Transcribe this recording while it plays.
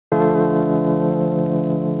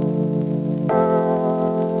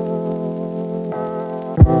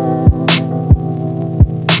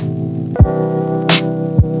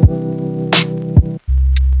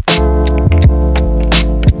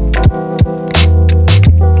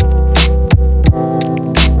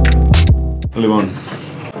Λοιπόν,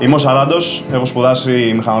 είμαι ο Σαράντος, έχω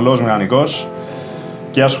σπουδάσει μηχανολόγος μηχανικός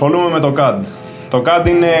και ασχολούμαι με το CAD. Το CAD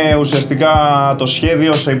είναι ουσιαστικά το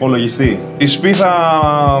σχέδιο σε υπολογιστή. Η σπίθα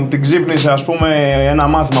την ξύπνησε, ας πούμε, ένα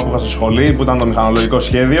μάθημα που είχα στη σχολή, που ήταν το μηχανολογικό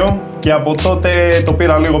σχέδιο, και από τότε το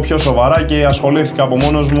πήρα λίγο πιο σοβαρά και ασχολήθηκα από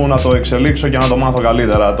μόνος μου να το εξελίξω και να το μάθω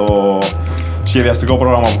καλύτερα το σχεδιαστικό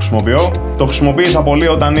πρόγραμμα που χρησιμοποιώ. Το χρησιμοποίησα πολύ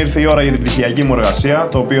όταν ήρθε η ώρα για την πτυχιακή μου εργασία,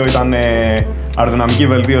 το οποίο ήταν αεροδυναμική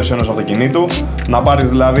βελτίωση ενός αυτοκινήτου. Να πάρεις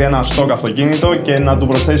δηλαδή ένα στόκ αυτοκίνητο και να του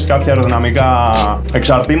προσθέσεις κάποια αεροδυναμικά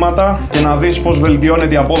εξαρτήματα και να δεις πώς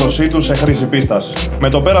βελτιώνεται η απόδοσή του σε χρήση πίστας. Με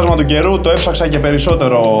το πέρασμα του καιρού το έψαξα και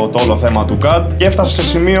περισσότερο το όλο θέμα του CAD και έφτασα σε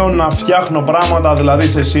σημείο να φτιάχνω πράγματα δηλαδή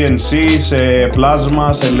σε CNC, σε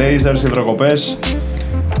πλάσμα, σε laser, σε υδροκοπές.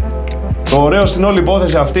 Το ωραίο στην όλη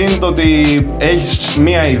υπόθεση αυτή είναι το ότι έχεις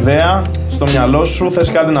μία ιδέα στο μυαλό σου,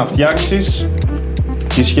 θες κάτι να φτιάξεις,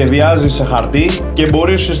 τη σχεδιάζεις σε χαρτί και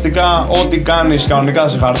μπορείς ουσιαστικά ό,τι κάνεις κανονικά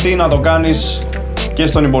σε χαρτί να το κάνεις και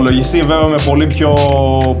στον υπολογιστή, βέβαια με πολύ πιο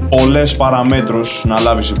πολλές παραμέτρους να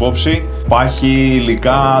λάβεις υπόψη. Πάχη,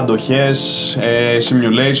 υλικά, αντοχές,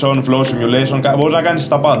 simulation, flow simulation, μπορείς να κάνεις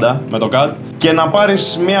τα πάντα με το CAD και να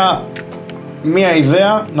πάρεις μία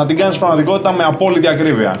ιδέα, να την κάνεις πραγματικότητα με απόλυτη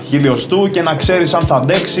ακρίβεια, χιλιοστού, και να ξέρεις αν θα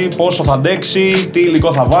αντέξει, πόσο θα αντέξει, τι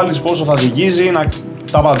υλικό θα βάλεις, πόσο θα ζυγίζει,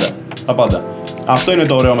 τα πάντα. Αυτό είναι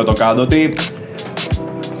το ωραίο με το CAD, ότι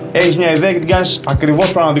έχεις μια ιδέα και την κάνεις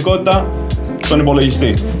ακριβώς πραγματικότητα στον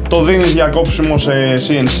υπολογιστή. Το δίνεις για κόψιμο σε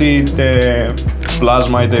CNC, είτε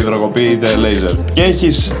πλάσμα, είτε υδροκοπή, είτε laser. Και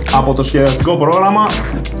έχεις από το σχεδιαστικό πρόγραμμα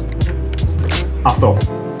αυτό.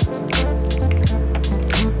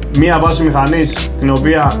 Μία βάση μηχανής την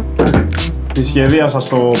οποία τη σχεδίασα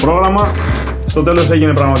στο πρόγραμμα, στο τέλος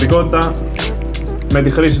έγινε πραγματικότητα με τη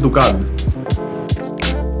χρήση του CAD.